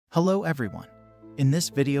Hello everyone. In this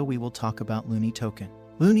video we will talk about Luni token.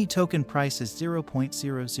 Luni token price is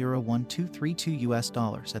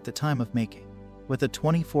 $0.001232 at the time of making, with a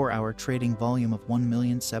 24-hour trading volume of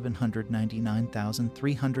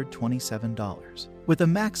 $1,799,327. With a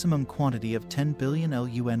maximum quantity of 10 billion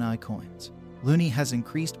Luni coins, Luni has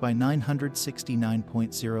increased by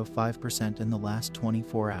 969.05% in the last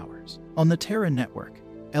 24 hours. On the Terra network,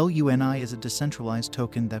 Luni is a decentralized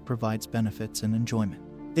token that provides benefits and enjoyment.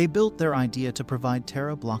 They built their idea to provide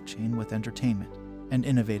Terra blockchain with entertainment and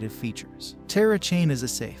innovative features. Terra Chain is a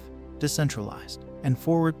safe, decentralized, and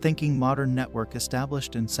forward-thinking modern network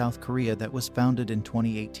established in South Korea that was founded in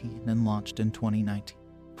 2018 and launched in 2019.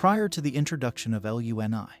 Prior to the introduction of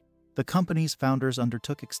Luni, the company's founders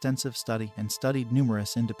undertook extensive study and studied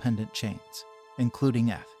numerous independent chains,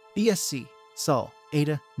 including BSC, Sol,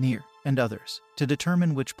 ADA, NEAR, and others, to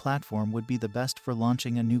determine which platform would be the best for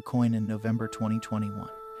launching a new coin in November 2021.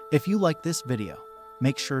 If you like this video,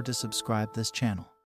 make sure to subscribe this channel.